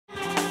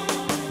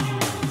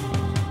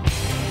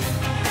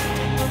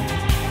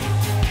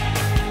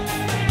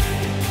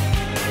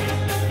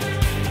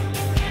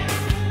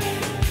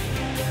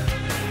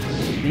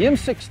The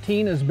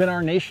M16 has been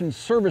our nation's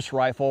service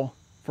rifle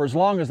for as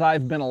long as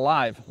I've been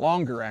alive,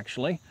 longer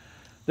actually.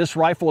 This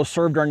rifle has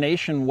served our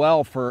nation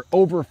well for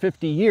over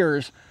 50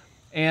 years,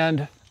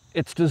 and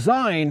its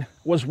design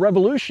was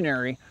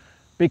revolutionary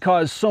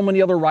because so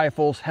many other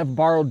rifles have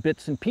borrowed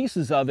bits and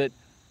pieces of it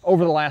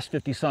over the last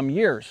 50-some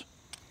years.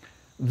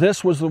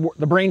 This was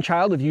the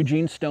brainchild of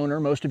Eugene Stoner.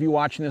 Most of you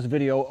watching this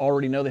video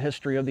already know the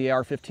history of the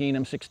AR-15,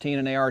 M16,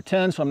 and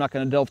AR-10, so I'm not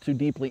going to delve too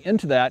deeply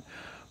into that.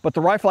 But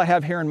the rifle I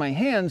have here in my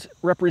hands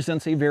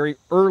represents a very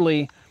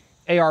early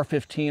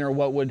AR-15, or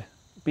what would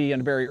be a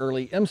very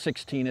early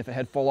M16 if it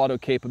had full auto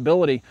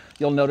capability.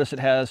 You'll notice it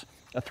has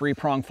a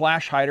 3-prong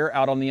flash hider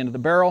out on the end of the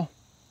barrel,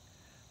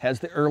 has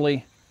the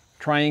early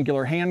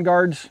triangular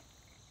handguards,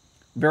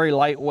 very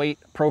lightweight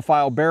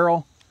profile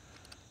barrel,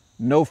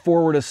 no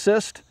forward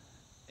assist,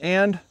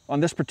 and on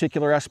this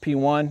particular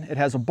SP1, it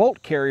has a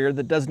bolt carrier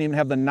that doesn't even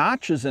have the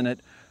notches in it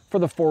for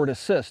the forward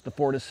assist. The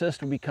forward assist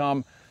would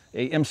become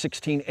a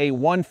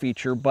M16A1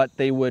 feature, but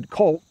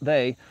Colt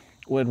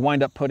would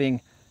wind up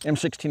putting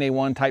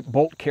M16A1 type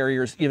bolt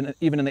carriers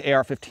even in the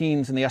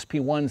AR-15s and the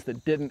SP1s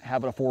that didn't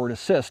have a forward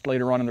assist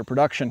later on in their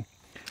production.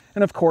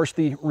 And of course,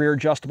 the rear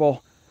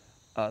adjustable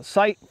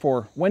sight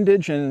for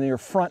windage and your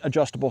front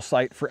adjustable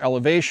sight for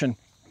elevation.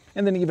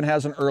 And then even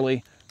has an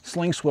early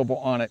sling swivel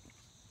on it.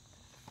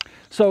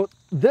 So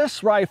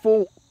this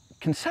rifle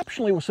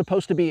conceptually was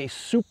supposed to be a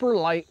super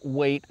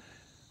lightweight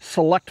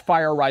select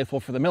fire rifle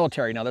for the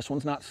military. Now this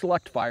one's not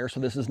select fire, so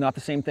this is not the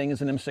same thing as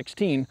an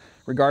M16,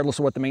 regardless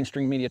of what the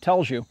mainstream media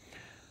tells you.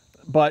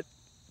 But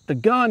the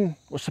gun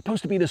was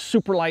supposed to be this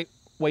super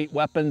lightweight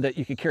weapon that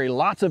you could carry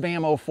lots of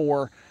ammo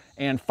for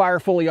and fire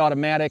fully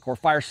automatic or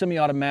fire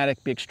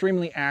semi-automatic, be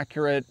extremely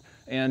accurate,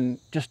 and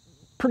just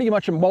pretty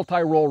much a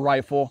multi-role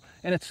rifle.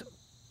 And it's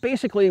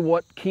basically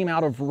what came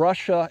out of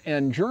Russia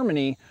and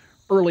Germany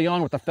early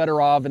on with the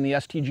Fedorov and the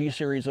STG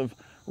series of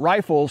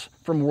rifles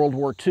from World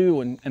War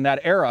II and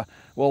that era.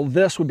 Well,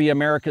 this would be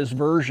America's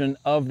version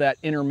of that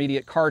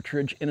intermediate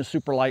cartridge in a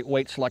super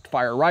lightweight select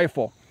fire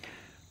rifle.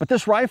 But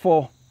this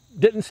rifle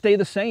didn't stay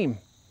the same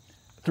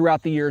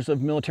throughout the years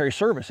of military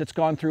service. It's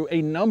gone through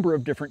a number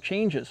of different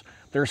changes.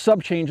 There are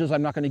sub-changes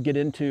I'm not going to get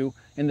into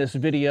in this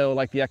video,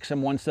 like the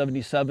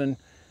XM177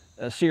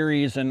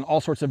 series and all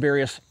sorts of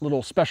various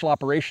little special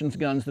operations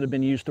guns that have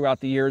been used throughout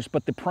the years.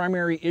 But the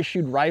primary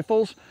issued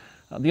rifles,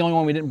 the only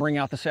one we didn't bring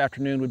out this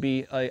afternoon would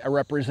be a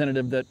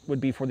representative that would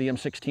be for the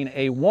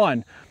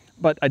M16A1.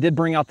 But I did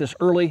bring out this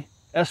early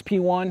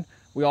SP1.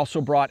 We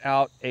also brought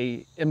out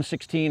a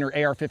M16 or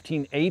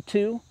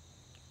AR-15A2.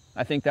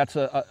 I think that's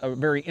a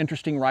very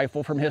interesting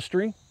rifle from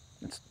history.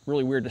 It's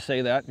really weird to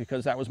say that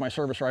because that was my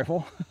service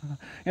rifle.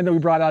 And then we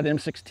brought out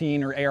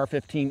M16 or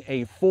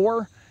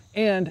AR-15A4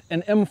 and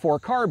an M4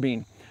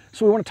 carbine.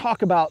 So we want to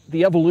talk about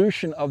the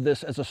evolution of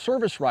this as a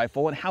service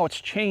rifle and how it's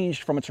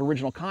changed from its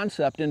original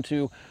concept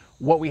into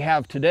what we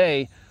have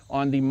today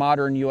on the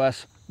modern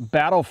US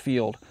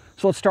battlefield.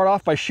 So let's start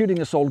off by shooting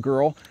this old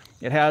girl.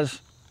 It has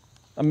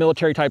a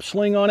military type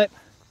sling on it.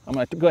 I'm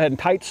going to go ahead and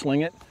tight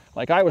sling it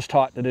like I was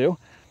taught to do.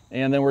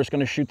 And then we're just going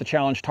to shoot the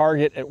challenge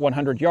target at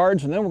 100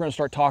 yards. And then we're going to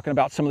start talking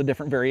about some of the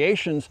different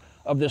variations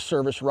of this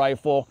service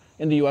rifle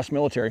in the US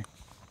military.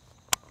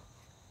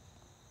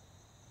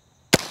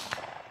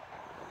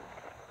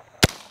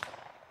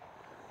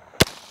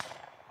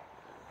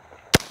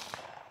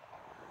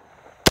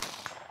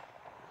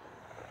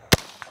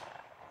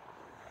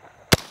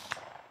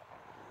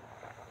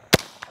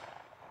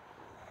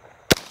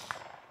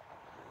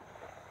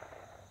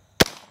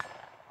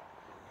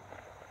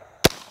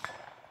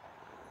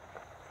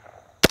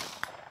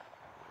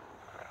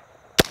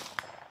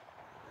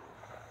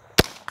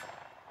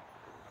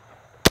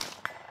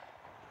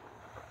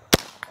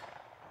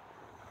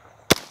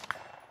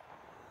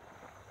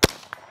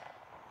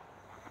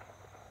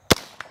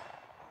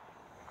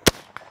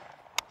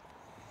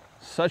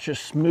 Such a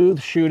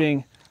smooth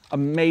shooting,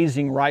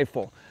 amazing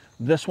rifle.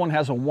 This one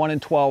has a 1 in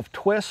 12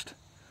 twist,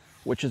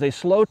 which is a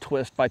slow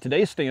twist by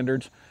today's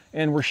standards.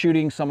 And we're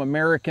shooting some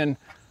American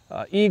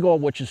Eagle,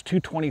 which is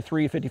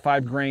 223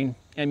 55 grain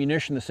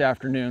ammunition this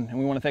afternoon. And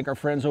we want to thank our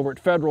friends over at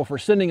Federal for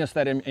sending us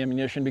that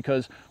ammunition,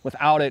 because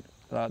without it,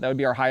 that would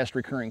be our highest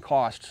recurring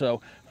cost.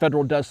 So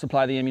Federal does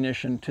supply the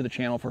ammunition to the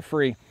channel for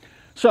free.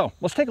 So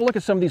let's take a look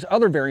at some of these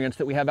other variants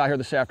that we have out here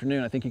this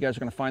afternoon. I think you guys are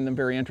going to find them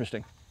very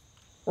interesting.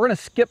 We're going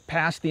to skip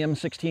past the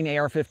M16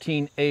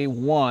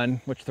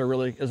 AR-15A1, which there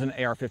really is an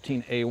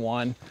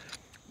AR-15A1,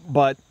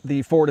 but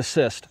the forward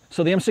assist.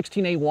 So the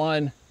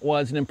M16A1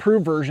 was an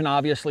improved version,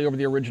 obviously, over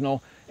the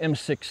original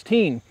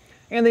M16.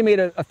 And they made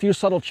a few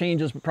subtle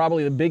changes, but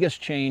probably the biggest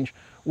change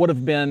would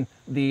have been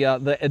the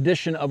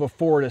addition of a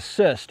forward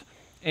assist.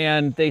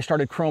 And they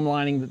started chrome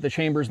lining the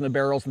chambers and the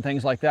barrels and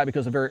things like that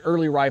because the very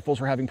early rifles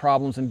were having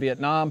problems in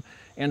Vietnam.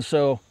 And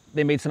so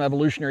they made some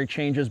evolutionary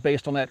changes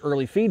based on that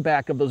early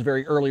feedback of those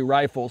very early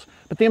rifles.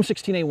 But the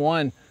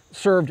M16A1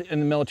 served in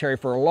the military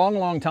for a long,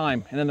 long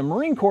time. And then the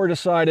Marine Corps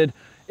decided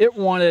it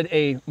wanted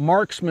a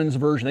marksman's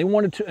version. They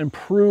wanted to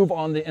improve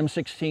on the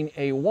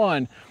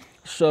M16A1.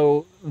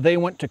 So they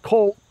went to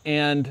Colt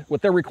and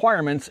with their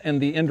requirements,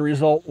 and the end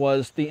result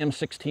was the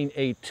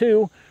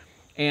M16A2,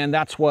 and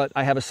that's what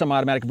I have a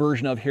semi-automatic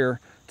version of here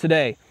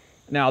today.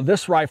 Now,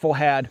 this rifle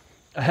had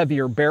a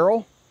heavier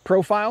barrel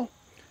profile,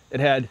 it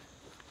had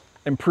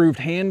improved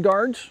hand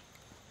guards,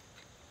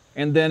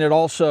 and then it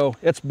also,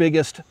 its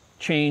biggest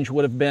change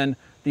would have been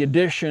the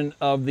addition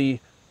of the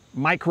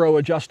micro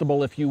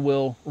adjustable, if you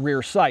will,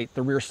 rear sight.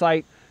 The rear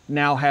sight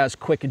now has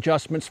quick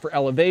adjustments for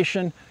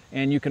elevation,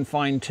 and you can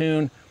fine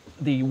tune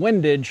the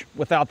windage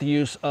without the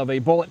use of a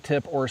bullet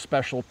tip or a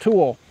special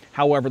tool.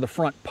 However, the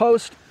front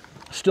post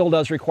still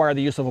does require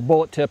the use of a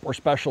bullet tip or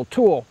special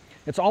tool.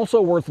 It's also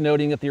worth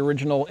noting that the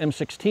original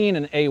M16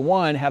 and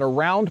A1 had a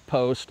round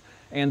post,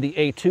 and the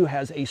A2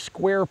 has a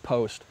square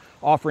post,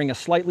 offering a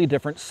slightly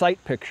different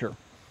sight picture.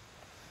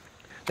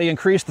 They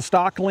increased the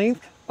stock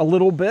length a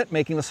little bit,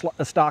 making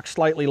the stock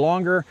slightly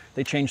longer.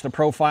 They changed the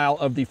profile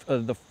of the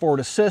forward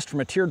assist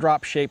from a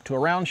teardrop shape to a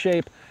round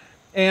shape,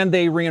 and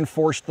they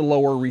reinforced the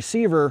lower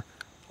receiver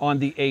on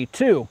the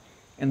A2.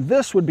 And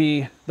this would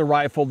be the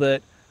rifle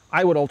that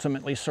I would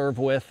ultimately serve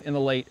with in the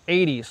late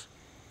 80s.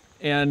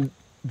 And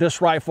this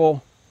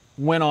rifle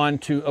went on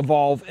to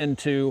evolve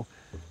into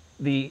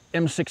the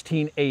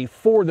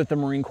M16A4 that the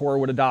Marine Corps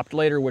would adopt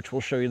later, which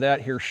we'll show you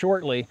that here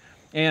shortly.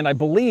 And I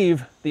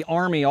believe the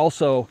Army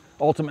also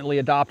ultimately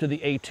adopted the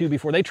A2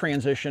 before they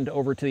transitioned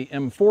over to the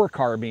M4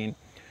 carbine.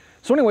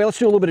 So anyway, let's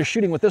do a little bit of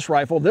shooting with this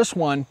rifle. This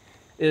one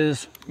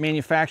is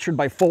manufactured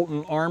by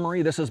Fulton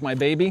Armory. This is my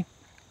baby.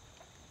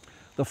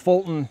 The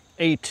Fulton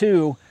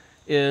A2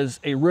 is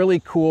a really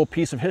cool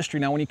piece of history.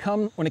 Now, when it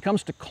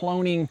comes to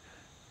cloning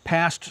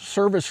past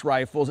service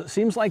rifles, it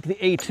seems like the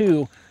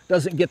A2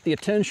 doesn't get the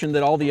attention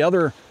that all the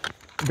other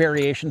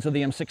variations of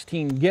the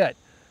M16 get.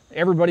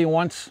 Everybody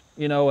wants,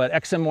 you know, an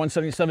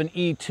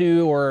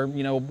XM177E2 or,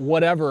 you know,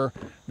 whatever,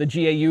 the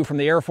GAU from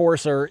the Air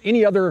Force or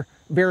any other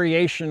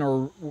variation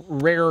or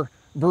rare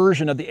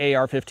version of the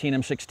AR-15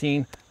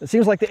 M16. It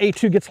seems like the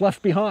A2 gets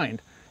left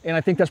behind. And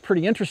I think that's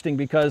pretty interesting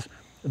because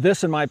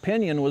this, in my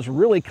opinion, was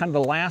really kind of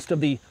the last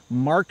of the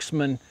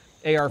marksman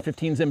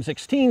AR-15s,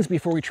 M16s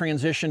before we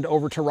transitioned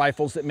over to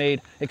rifles that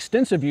made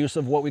extensive use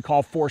of what we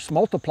call force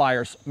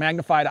multipliers,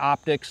 magnified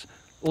optics,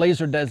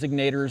 laser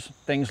designators,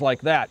 things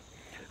like that.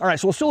 All right,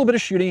 so we'll still do a bit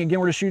of shooting. Again,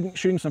 we're just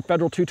shooting some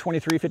Federal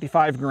 223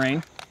 55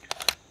 grain.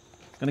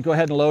 Gonna go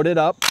ahead and load it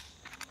up.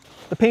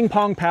 The ping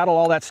pong paddle,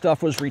 all that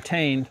stuff was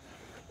retained.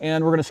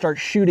 And we're gonna start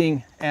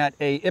shooting at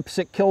a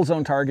IPSC kill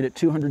zone target at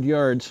 200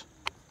 yards.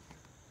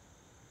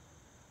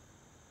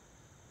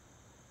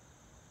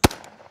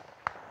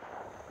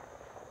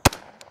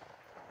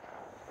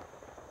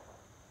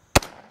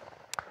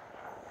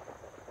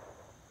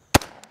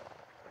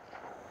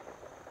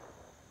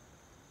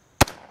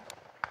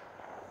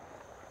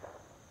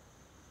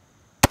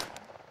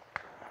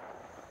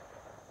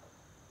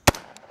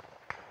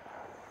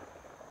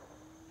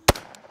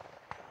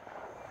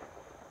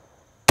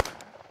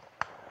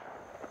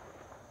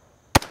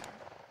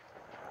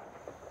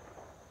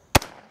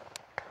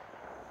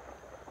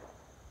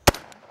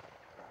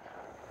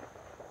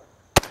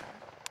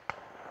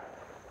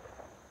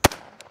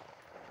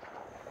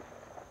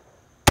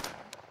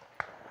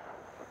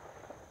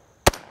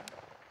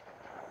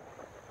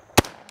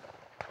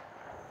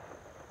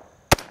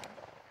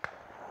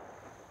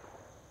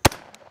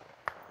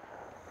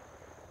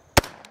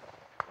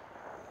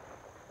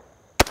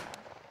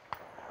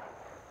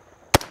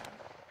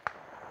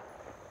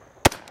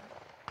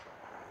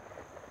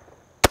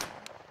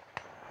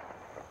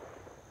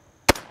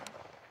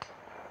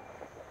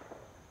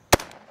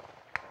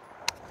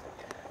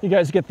 You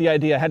guys get the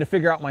idea. I had to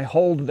figure out my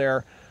hold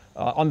there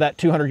on that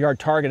 200-yard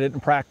target. I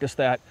didn't practice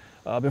that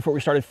before we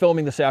started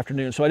filming this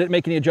afternoon. So I didn't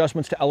make any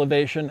adjustments to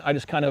elevation. I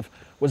just kind of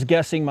was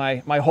guessing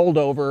my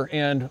holdover,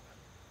 and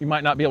you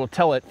might not be able to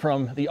tell it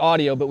from the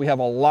audio, but we have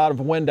a lot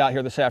of wind out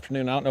here this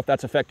afternoon. I don't know if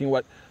that's affecting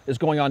what is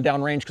going on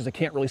downrange because I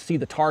can't really see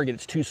the target.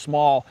 It's too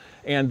small,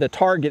 and the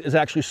target is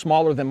actually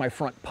smaller than my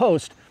front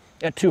post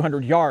at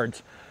 200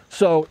 yards.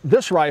 So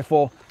this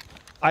rifle,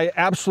 I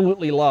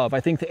absolutely love. I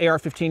think the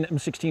AR-15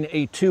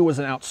 M16A2 was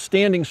an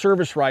outstanding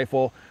service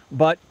rifle,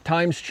 but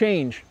times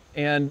change,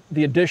 and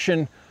the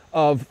addition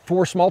of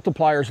force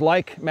multipliers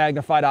like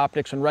magnified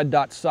optics and red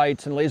dot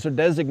sights and laser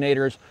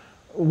designators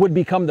would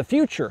become the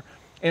future.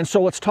 And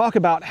so let's talk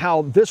about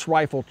how this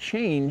rifle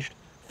changed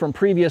from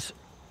previous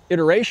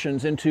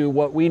iterations into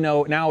what we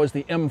know now as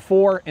the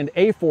M4 and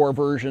A4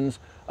 versions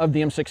of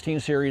the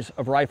M16 series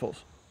of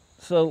rifles.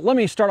 So let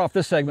me start off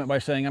this segment by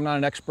saying I'm not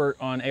an expert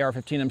on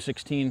AR-15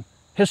 M16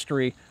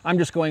 history. I'm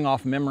just going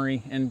off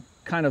memory and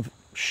kind of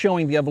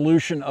showing the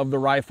evolution of the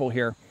rifle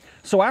here.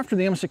 So after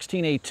the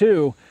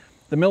M16A2,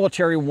 the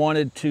military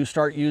wanted to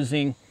start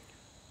using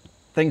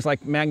things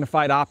like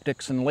magnified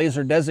optics and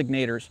laser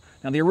designators.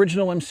 Now, the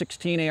original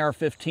M16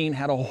 AR-15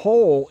 had a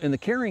hole in the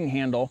carrying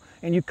handle,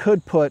 and you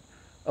could put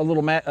a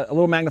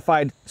little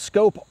magnified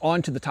scope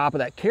onto the top of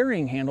that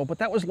carrying handle, but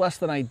that was less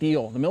than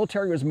ideal. The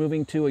military was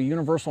moving to a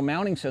universal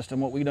mounting system,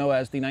 what we know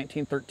as the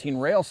 1913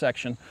 rail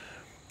section,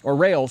 or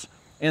rails,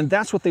 and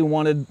that's what they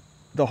wanted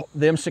the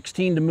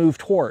M16 to move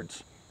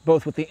towards,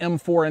 both with the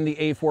M4 and the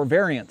A4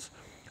 variants.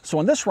 So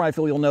on this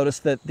rifle, you'll notice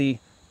that the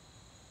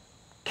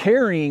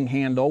carrying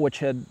handle, which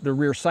had the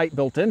rear sight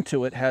built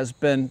into it, has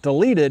been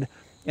deleted,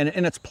 and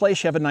in its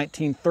place you have a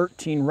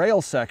 1913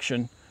 rail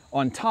section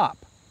on top.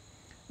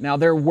 Now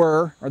there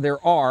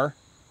are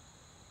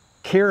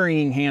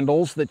carrying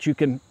handles that you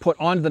can put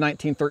onto the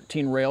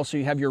 1913 rail, so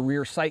you have your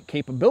rear sight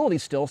capability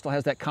still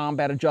has that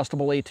combat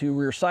adjustable A2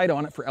 rear sight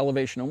on it for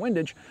elevation and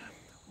windage.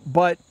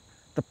 But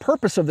the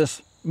purpose of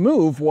this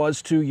move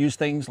was to use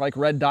things like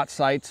red dot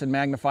sights and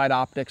magnified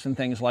optics and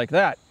things like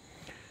that.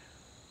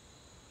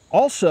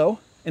 Also,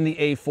 in the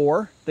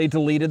A4, they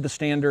deleted the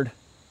standard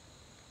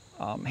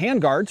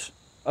handguards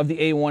of the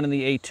A1 and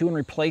the A2 and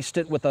replaced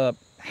it with a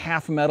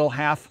half metal,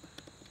 half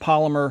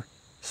polymer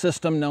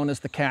system known as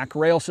the CAC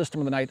rail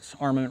system, or the Knights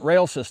Armament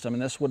rail system.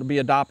 And this would be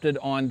adopted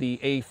on the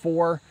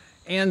A4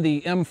 and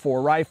the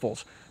M4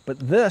 rifles. But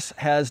this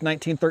has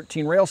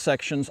 1913 rail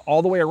sections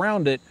all the way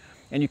around it,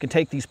 and you can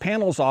take these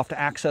panels off to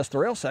access the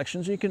rail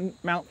sections. You can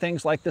mount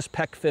things like this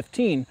PEC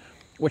 15,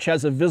 which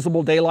has a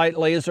visible daylight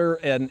laser,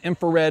 an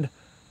infrared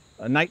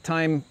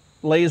nighttime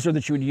laser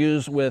that you would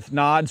use with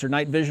nods or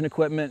night vision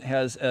equipment,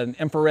 has an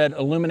infrared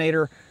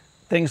illuminator,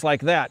 things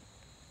like that.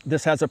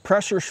 This has a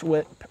pressure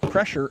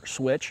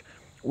switch,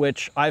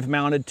 which I've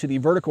mounted to the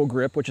vertical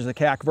grip, which is a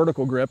CAC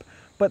vertical grip,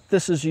 but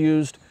this is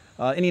used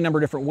any number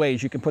of different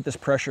ways. You can put this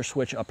pressure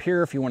switch up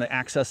here if you want to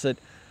access it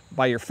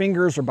by your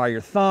fingers or by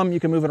your thumb. You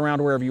can move it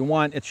around wherever you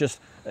want. It's just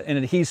an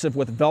adhesive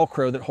with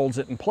Velcro that holds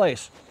it in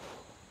place.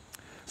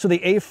 So the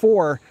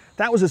A4,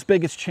 that was its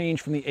biggest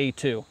change from the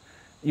A2.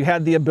 You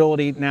had the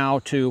ability now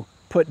to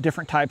put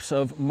different types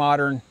of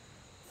modern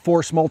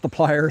force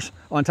multipliers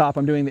on top.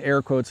 I'm doing the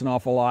air quotes an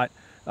awful lot.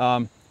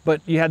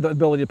 But you had the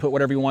ability to put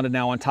whatever you wanted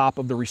now on top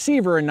of the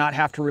receiver and not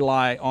have to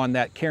rely on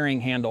that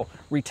carrying handle.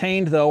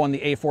 Retained, though, on the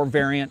A4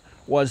 variant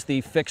was the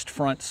fixed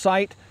front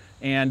sight,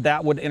 and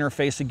that would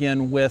interface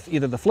again with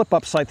either the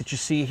flip-up sight that you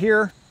see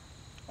here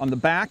on the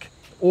back,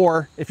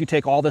 or if you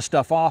take all this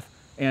stuff off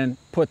and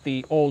put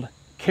the old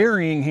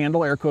carrying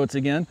handle, air quotes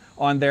again,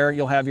 on there,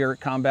 you'll have your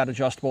combat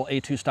adjustable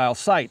A2 style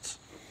sights.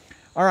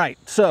 All right,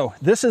 so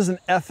this is an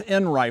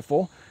FN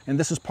rifle, and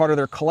this is part of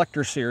their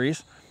collector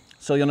series.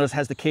 So you'll notice it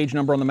has the cage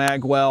number on the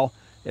mag well,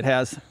 it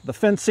has the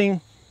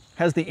fencing,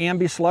 has the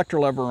ambi selector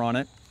lever on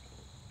it.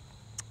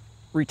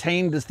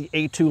 Retained is the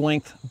A2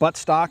 length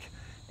buttstock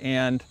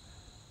and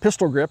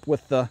pistol grip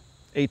with the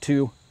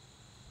A2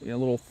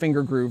 little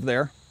finger groove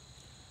there.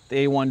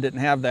 The A1 didn't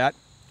have that.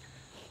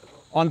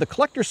 On the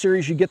collector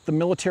series, you get the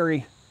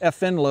military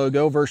FN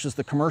logo versus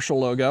the commercial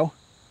logo.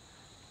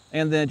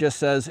 And then it just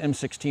says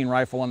M16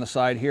 rifle on the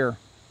side here.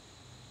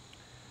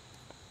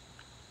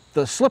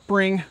 The slip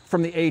ring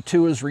from the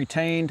A2 is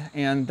retained,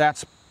 and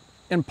that's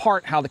in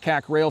part how the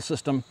CAC rail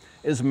system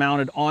is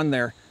mounted on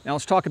there. Now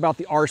let's talk about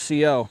the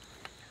RCO.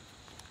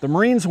 The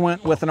Marines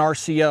went with an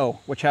RCO,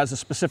 which has a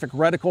specific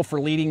reticle for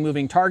leading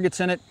moving targets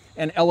in it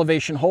and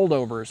elevation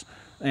holdovers.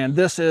 And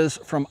this is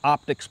from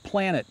Optics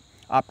Planet.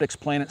 Optics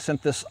Planet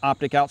sent this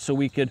optic out so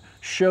we could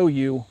show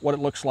you what it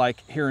looks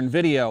like here in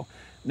video.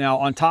 Now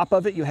on top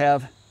of it, you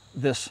have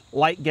this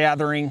light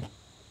gathering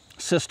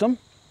system,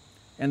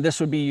 and this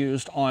would be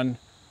used on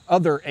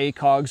other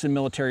ACOGs in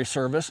military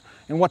service.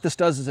 And what this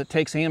does is it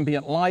takes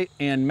ambient light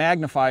and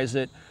magnifies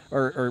it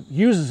or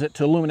uses it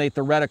to illuminate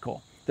the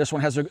reticle. This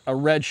one has a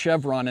red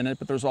chevron in it,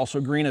 but there's also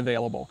green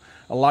available.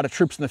 A lot of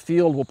troops in the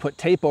field will put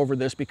tape over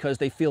this because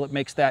they feel it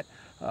makes that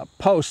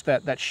post,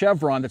 that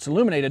chevron that's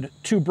illuminated,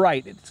 too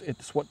bright.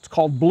 It's what's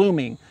called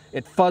blooming.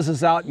 It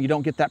fuzzes out and you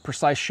don't get that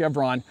precise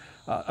chevron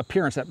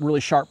appearance, that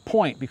really sharp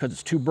point, because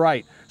it's too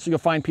bright. So you'll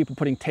find people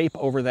putting tape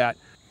over that.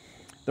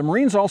 The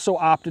Marines also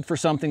opted for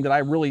something that I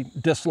really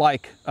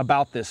dislike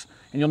about this,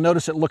 and you'll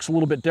notice it looks a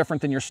little bit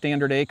different than your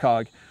standard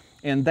ACOG,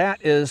 and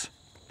that is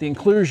the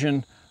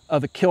inclusion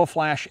of a Kill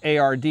Flash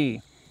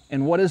ARD.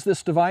 And what is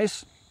this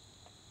device?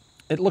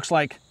 It looks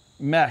like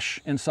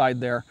mesh inside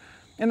there,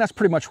 and that's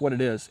pretty much what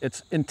it is.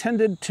 It's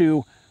intended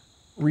to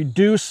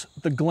reduce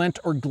the glint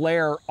or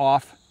glare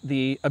off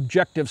the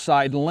objective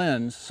side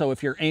lens. So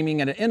if you're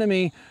aiming at an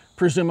enemy,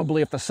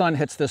 presumably if the sun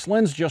hits this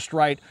lens just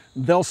right,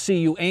 they'll see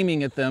you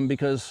aiming at them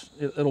because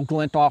it'll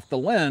glint off the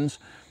lens.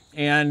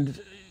 And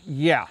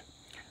yeah,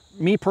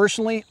 me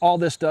personally, all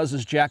this does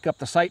is jack up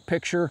the sight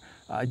picture.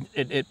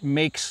 It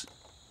makes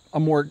a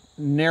more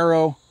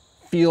narrow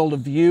field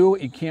of view.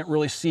 You can't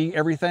really see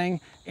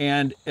everything.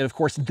 And it of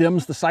course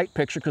dims the sight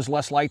picture because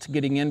less light's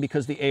getting in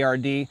because of the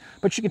ARD,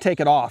 but you can take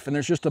it off. And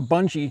there's just a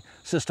bungee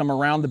system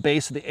around the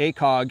base of the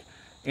ACOG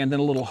and then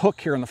a little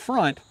hook here in the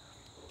front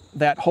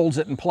that holds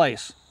it in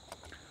place.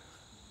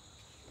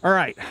 All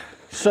right,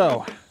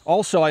 so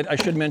also I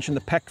should mention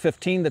the PEC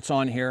 15 that's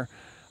on here.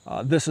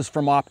 This is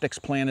from Optics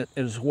Planet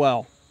as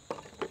well.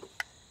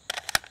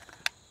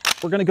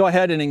 We're gonna go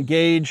ahead and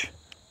engage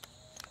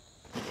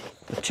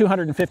the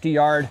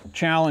 250-yard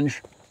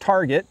challenge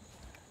target.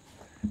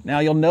 Now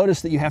you'll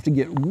notice that you have to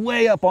get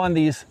way up on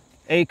these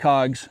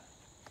ACOGs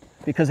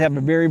because they have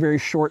a very, very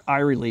short eye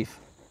relief.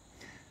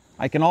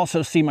 I can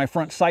also see my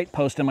front sight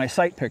post in my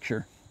sight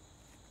picture.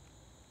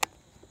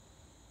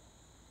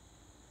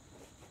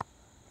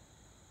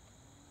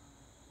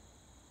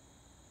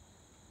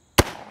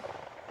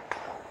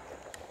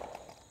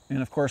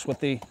 And of course, with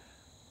the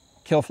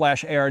Kill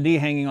Flash ARD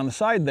hanging on the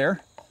side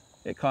there,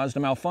 it caused a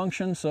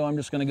malfunction. So I'm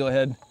just going to go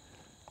ahead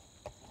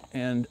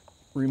and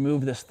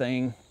remove this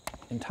thing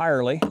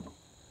entirely,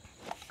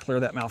 clear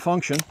that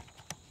malfunction,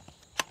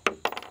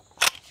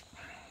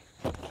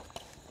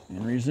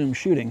 and resume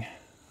shooting.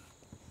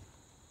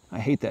 I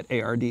hate that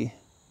ARD.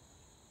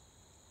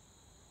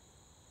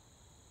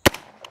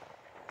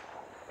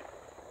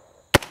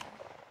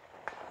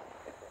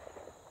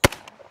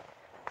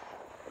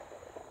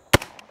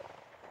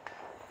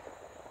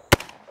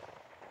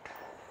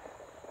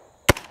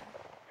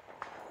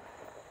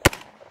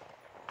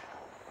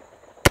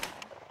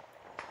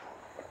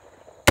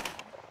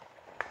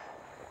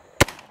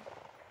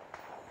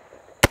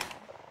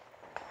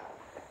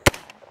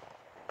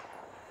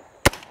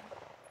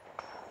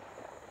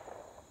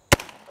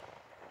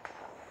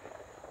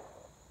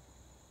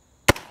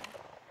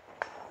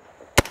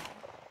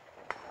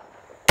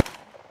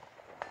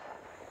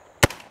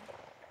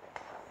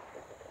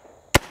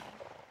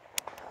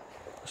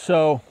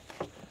 So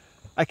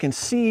I can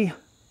see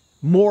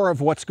more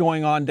of what's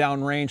going on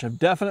downrange. I've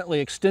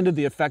definitely extended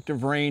the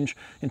effective range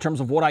in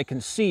terms of what I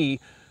can see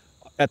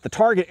at the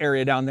target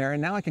area down there,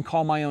 and now I can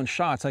call my own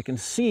shots. I can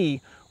see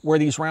where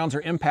these rounds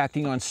are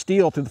impacting on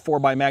steel through the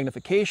 4x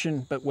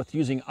magnification, but with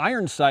using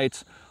iron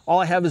sights, all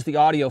I have is the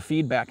audio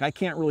feedback. I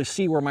can't really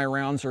see where my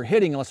rounds are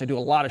hitting unless I do a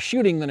lot of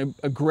shooting, then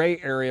a gray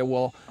area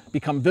will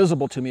become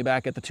visible to me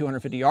back at the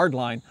 250-yard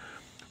line.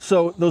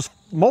 So those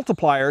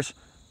multipliers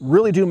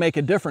really do make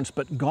a difference,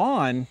 but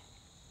gone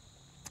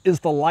is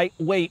the light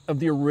weight of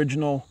the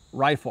original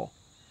rifle.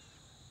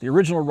 The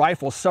original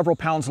rifle is several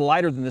pounds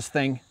lighter than this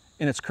thing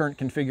in its current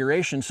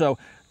configuration. So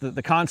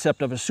the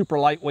concept of a super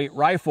lightweight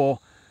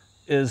rifle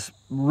is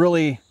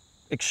really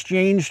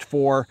exchanged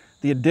for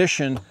the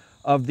addition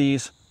of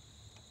these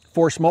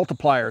force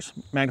multipliers,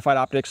 magnified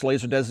optics,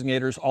 laser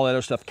designators, all that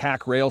other stuff,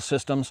 CAC rail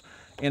systems,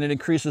 and it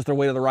increases the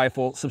weight of the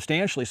rifle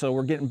substantially. So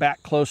we're getting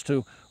back close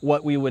to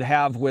what we would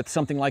have with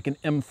something like an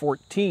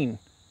M14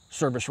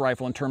 service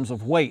rifle in terms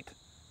of weight.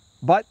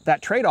 But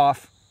that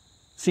trade-off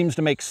seems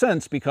to make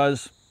sense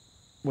because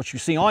what you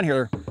see on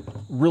here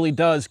really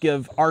does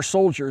give our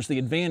soldiers the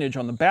advantage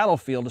on the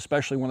battlefield,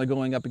 especially when they're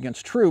going up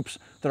against troops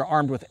that are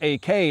armed with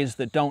AKs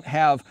that don't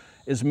have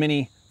as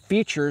many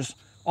features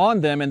on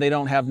them and they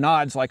don't have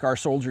nods like our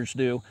soldiers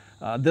do.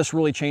 This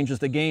really changes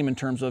the game in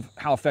terms of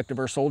how effective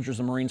our soldiers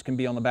and Marines can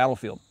be on the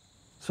battlefield.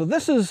 So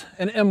this is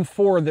an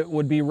M4 that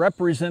would be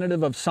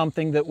representative of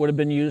something that would have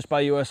been used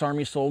by a U.S.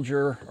 Army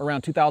soldier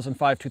around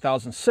 2005,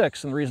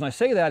 2006. And the reason I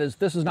say that is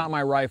this is not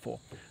my rifle.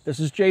 This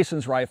is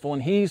Jason's rifle,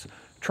 and he's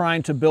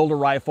trying to build a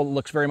rifle that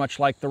looks very much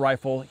like the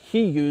rifle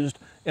he used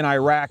in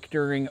Iraq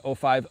during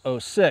 05,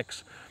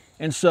 06.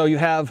 And so you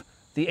have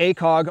the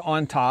ACOG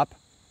on top,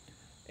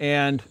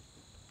 and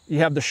you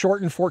have the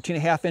shortened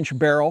 14.5-inch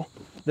barrel.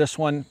 This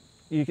one,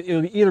 it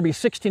would either be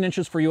 16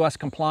 inches for U.S.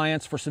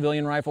 compliance for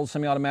civilian rifles,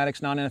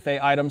 semi-automatics,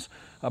 non-NFA items,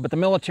 but the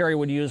military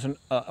would use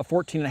a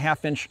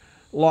 14.5-inch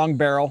long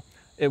barrel.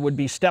 It would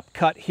be step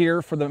cut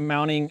here for the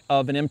mounting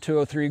of an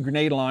M203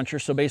 grenade launcher,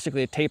 so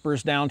basically it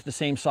tapers down to the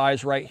same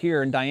size right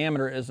here in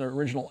diameter as the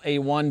original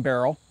A1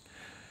 barrel.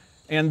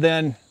 And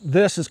then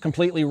this is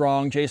completely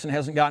wrong. Jason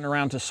hasn't gotten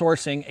around to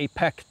sourcing a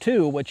PEC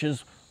 2, which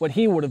is what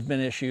he would have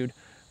been issued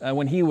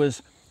when he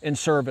was in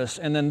service.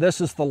 And then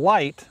this is the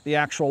light, the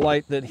actual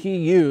light that he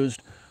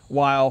used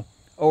while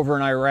over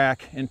in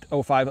Iraq in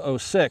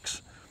 05,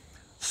 06.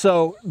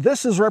 So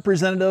this is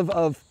representative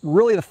of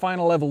really the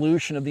final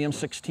evolution of the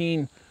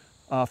M16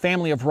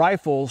 family of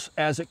rifles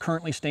as it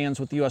currently stands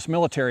with the U.S.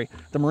 military.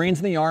 The Marines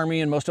and the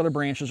Army and most other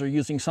branches are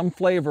using some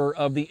flavor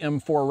of the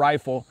M4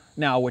 rifle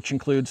now, which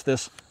includes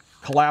this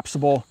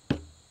collapsible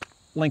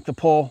length of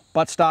pull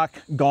buttstock.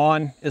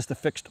 Gone is the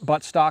fixed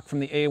buttstock from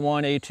the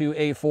A1,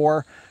 A2,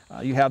 A4.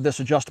 You have this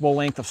adjustable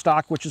length of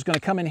stock, which is going to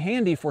come in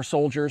handy for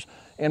soldiers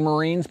and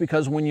Marines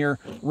because when you're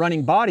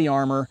running body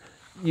armor,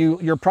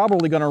 you're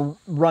probably going to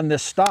run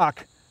this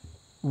stock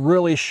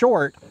really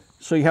short.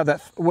 So you have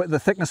that the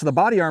thickness of the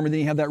body armor, then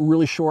you have that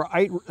really short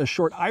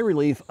eye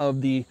relief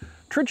of the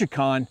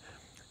Trijicon.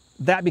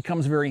 That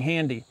becomes very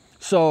handy.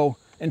 So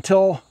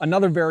until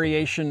another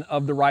variation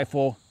of the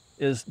rifle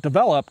is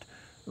developed,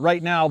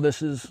 right now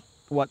this is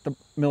what the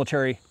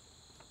military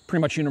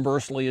pretty much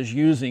universally is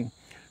using.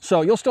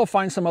 So you'll still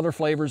find some other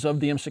flavors of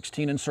the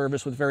M16 in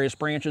service with various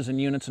branches and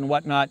units and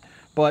whatnot,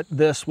 but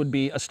this would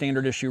be a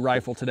standard issue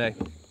rifle today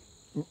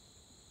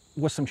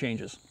with some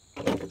changes.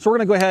 So we're going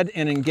to go ahead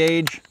and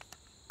engage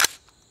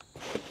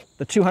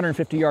the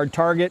 250-yard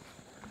target.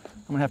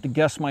 I'm going to have to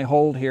guess my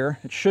hold here.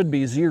 It should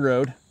be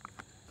zeroed.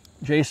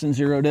 Jason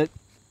zeroed it.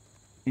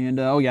 And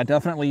oh yeah,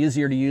 definitely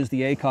easier to use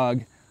the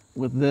ACOG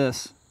with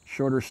this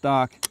shorter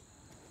stock.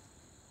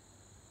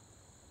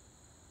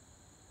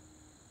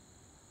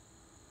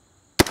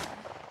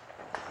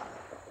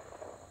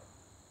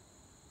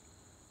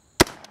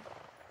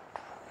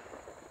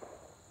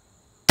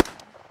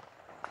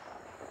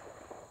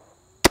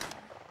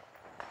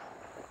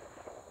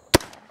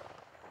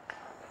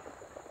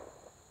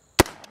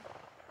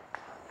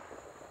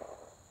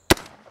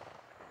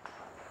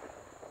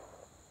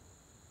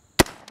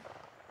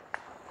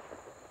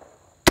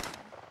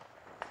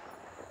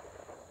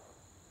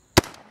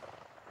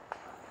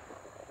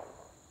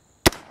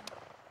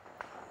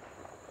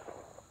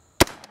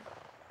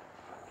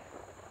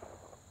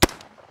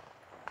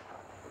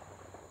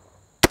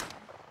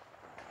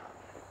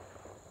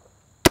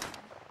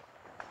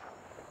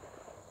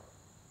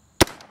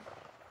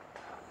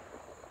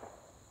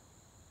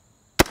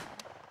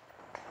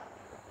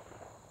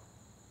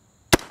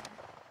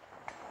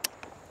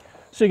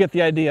 So you get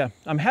the idea.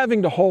 I'm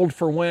having to hold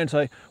for wind.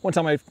 So one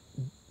time I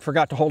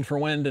forgot to hold for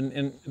wind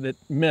and it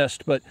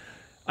missed, but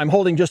I'm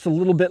holding just a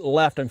little bit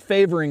left. I'm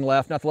favoring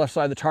left, not the left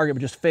side of the target,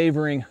 but just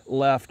favoring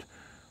left.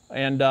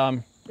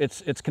 And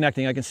it's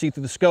connecting. I can see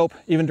through the scope.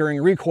 Even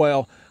during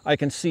recoil, I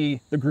can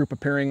see the group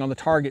appearing on the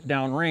target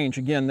downrange.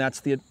 Again,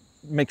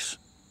 makes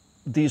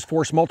these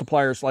force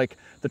multipliers like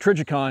the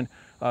Trigicon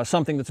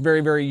something that's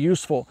very, very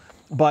useful.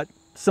 But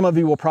some of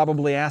you will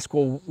probably ask,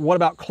 well, what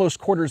about close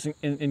quarters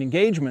in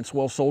engagements?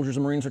 Well, soldiers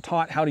and Marines are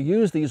taught how to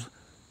use these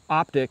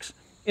optics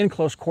in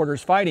close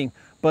quarters fighting,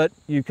 but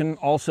you can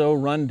also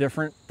run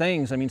different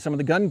things. I mean, some of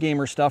the gun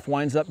gamer stuff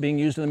winds up being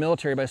used in the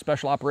military by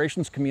special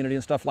operations community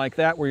and stuff like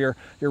that, where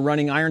you're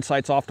running iron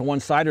sights off to one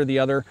side or the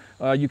other.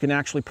 You can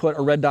actually put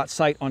a red dot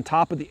sight on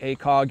top of the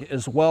ACOG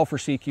as well for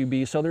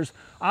CQB. So there's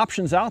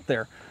options out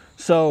there.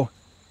 So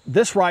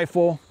this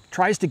rifle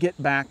tries to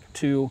get back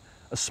to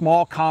a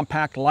small,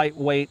 compact,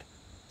 lightweight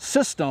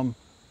system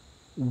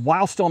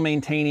while still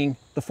maintaining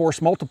the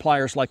force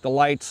multipliers like the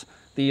lights,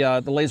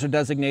 the laser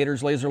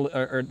designators,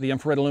 or the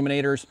infrared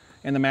illuminators,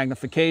 and the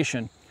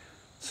magnification.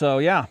 So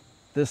yeah,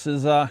 this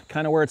is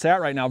kind of where it's at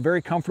right now.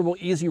 Very comfortable,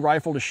 easy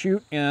rifle to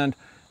shoot, and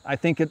I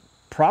think it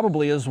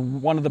probably is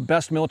one of the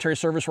best military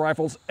service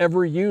rifles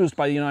ever used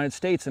by the United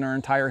States in our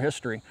entire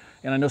history.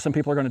 And I know some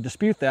people are going to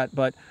dispute that,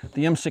 but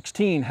the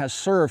M16 has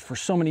served for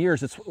so many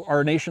years. It's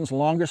our nation's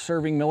longest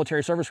serving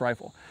military service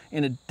rifle,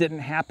 and it didn't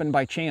happen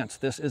by chance.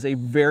 This is a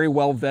very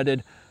well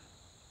vetted,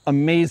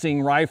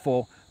 amazing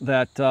rifle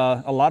that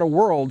a lot of the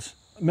world's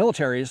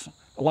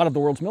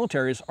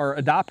militaries are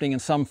adopting in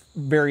some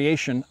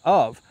variation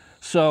of.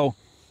 So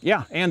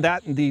yeah, and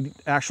the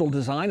actual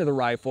design of the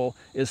rifle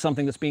is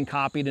something that's being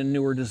copied in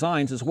newer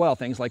designs as well.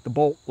 Things like the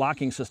bolt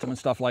locking system and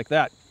stuff like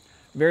that.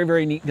 Very,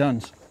 very neat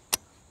guns.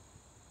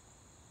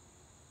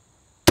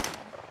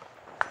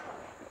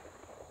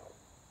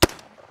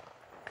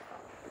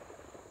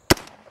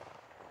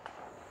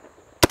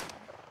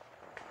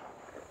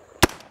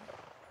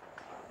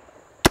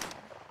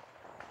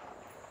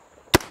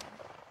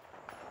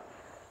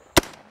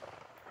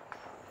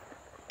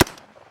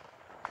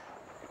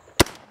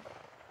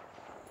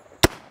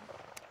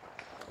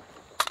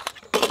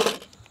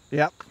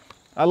 Yep,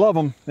 I love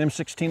them. The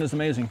M16 is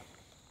amazing.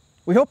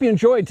 We hope you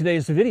enjoyed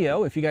today's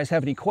video. If you guys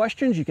have any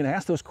questions, you can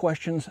ask those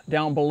questions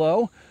down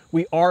below.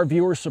 We are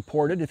viewer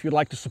supported. If you'd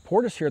like to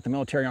support us here at the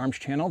Military Arms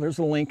channel, there's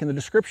a link in the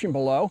description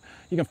below.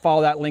 You can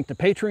follow that link to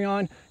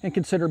Patreon and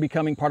consider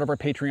becoming part of our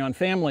Patreon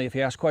family. If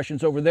you ask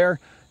questions over there,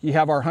 you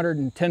have our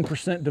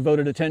 110%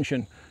 devoted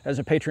attention as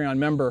a Patreon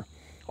member.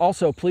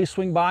 Also, please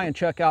swing by and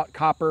check out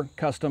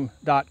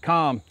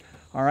coppercustom.com.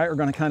 All right, we're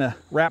going to kind of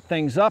wrap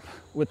things up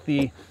with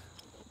the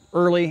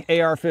early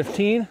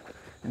AR-15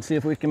 and see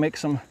if we can make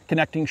some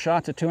connecting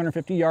shots at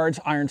 250 yards,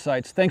 iron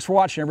sights. Thanks for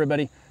watching,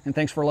 everybody, and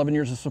thanks for 11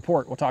 years of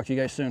support. We'll talk to you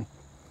guys soon.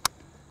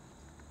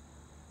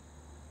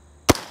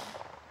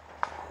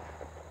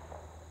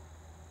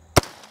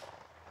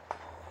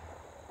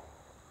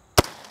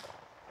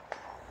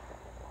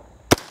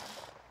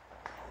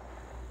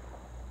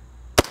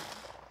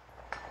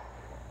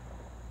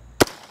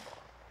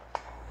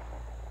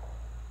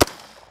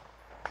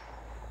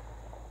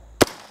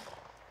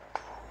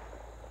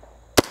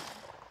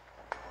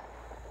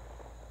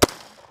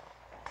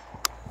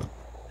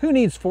 Who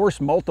needs force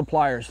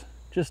multipliers?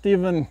 Just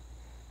even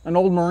an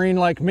old Marine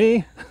like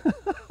me,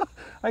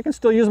 I can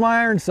still use my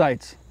iron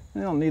sights. I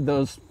don't need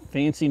those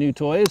fancy new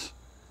toys.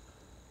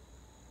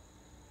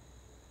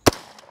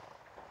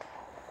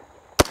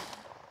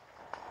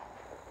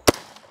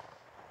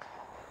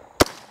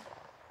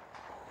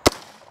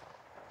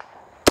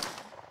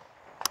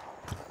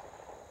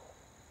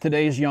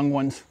 Today's young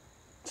ones,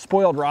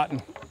 spoiled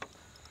rotten.